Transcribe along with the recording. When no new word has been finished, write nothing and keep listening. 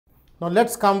Now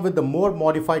let's come with the more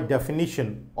modified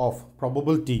definition of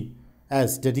probability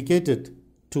as dedicated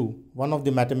to one of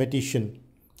the mathematician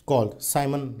called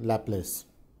Simon Laplace.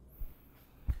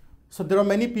 So there are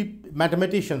many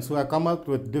mathematicians who have come up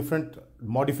with different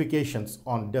modifications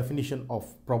on definition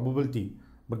of probability,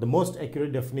 but the most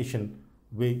accurate definition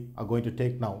we are going to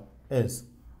take now is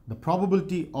the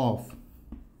probability of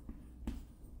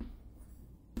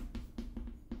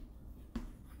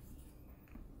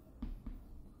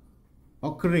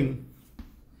occurring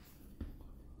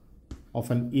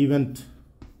of an event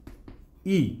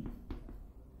E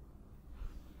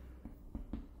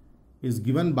is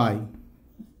given by,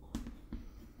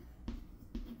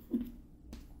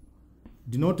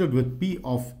 denoted with P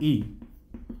of E,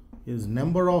 is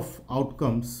number of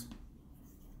outcomes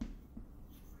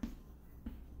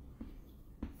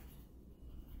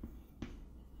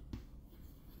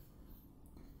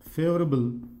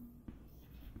favorable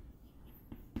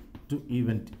to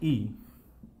event E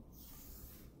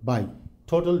by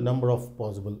total number of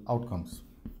possible outcomes.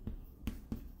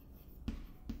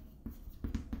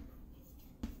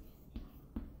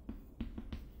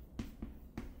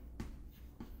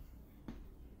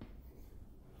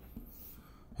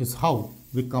 Is how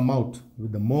we come out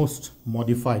with the most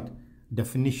modified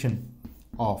definition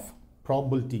of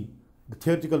probability, the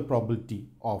theoretical probability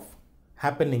of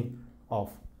happening of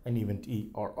an event E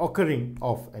or occurring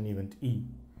of an event E,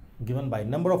 given by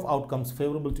number of outcomes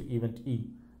favorable to event E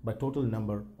by total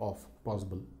number of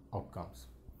possible outcomes.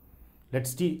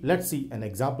 Let's see an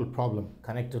example problem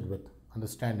connected with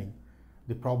understanding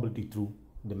the probability through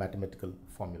the mathematical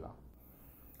formula.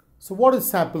 So what is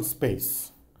sample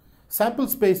space? Sample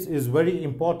space is very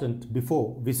important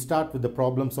before we start with the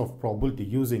problems of probability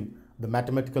using the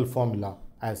mathematical formula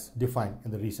as defined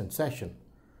in the recent session.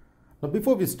 Now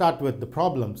before we start with the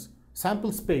problems,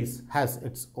 sample space has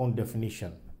its own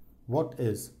definition. What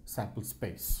is sample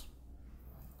space?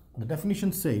 The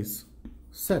definition says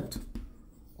set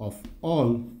of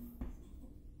all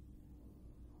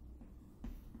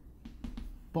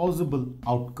possible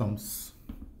outcomes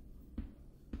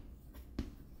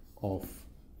of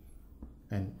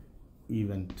an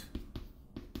event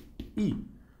E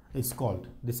is called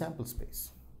the sample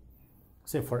space.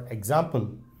 Say for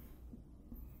example,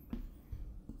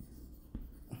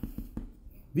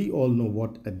 we all know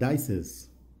what a dice is.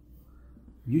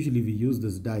 Usually we use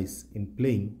this dice in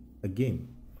playing a game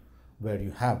where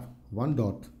you have one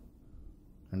dot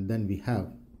and then we have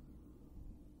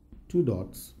two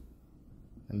dots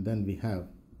and then we have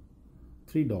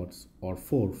three dots or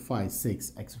 4, 5,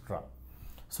 6, etc.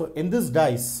 So in this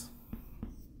dice,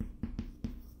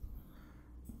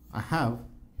 I have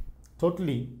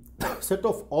totally set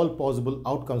of all possible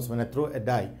outcomes when I throw a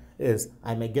die is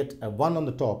I may get a 1 on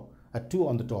the top, a 2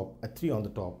 on the top, a 3 on the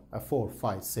top, a 4,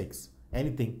 5, 6,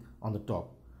 anything on the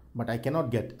top, but I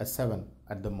cannot get a 7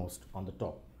 at the most on the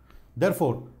top.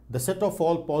 Therefore, the set of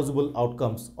all possible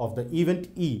outcomes of the event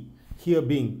E here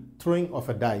being throwing of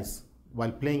a dice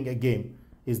while playing a game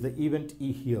is the event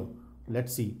E here.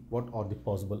 Let's see what are the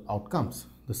possible outcomes.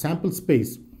 The sample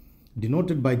space,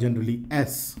 denoted by generally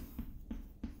S,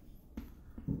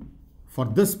 for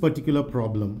this particular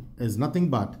problem is nothing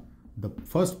but the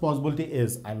first possibility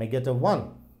is I may get a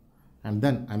 1 and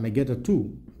then I may get a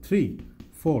 2, 3,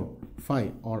 4,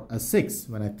 5 or a 6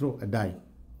 when I throw a die.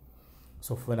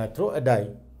 So when I throw a die,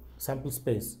 sample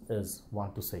space is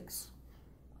 1 to 6.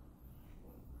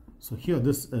 So here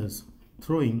this is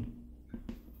throwing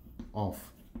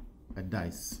of a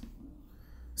dice.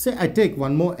 Say I take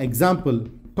one more example,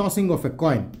 tossing of a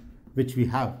coin, which we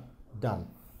have done.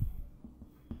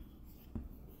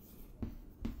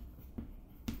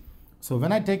 So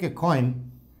when I take a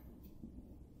coin,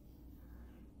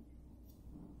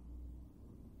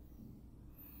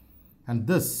 and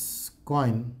this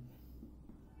coin,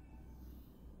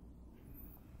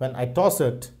 when I toss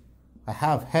it, I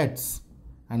have heads,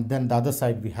 and then the other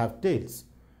side we have tails.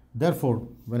 Therefore,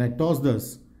 when I toss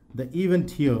this, the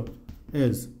event here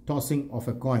is tossing of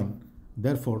a coin.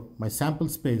 Therefore, my sample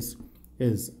space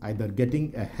is either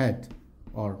getting a head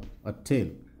or a tail,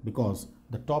 because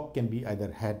the top can be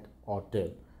either head or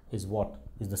tail is what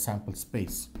is the sample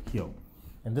space here.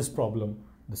 In this problem,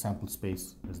 the sample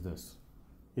space is this.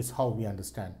 Is how we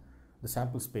understand the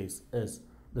sample space is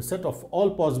the set of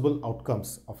all possible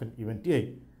outcomes of an event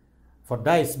A. For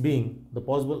dice being the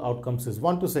possible outcomes is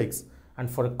 1 to 6, and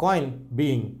for a coin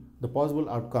being the possible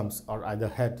outcomes are either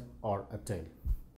head or a tail.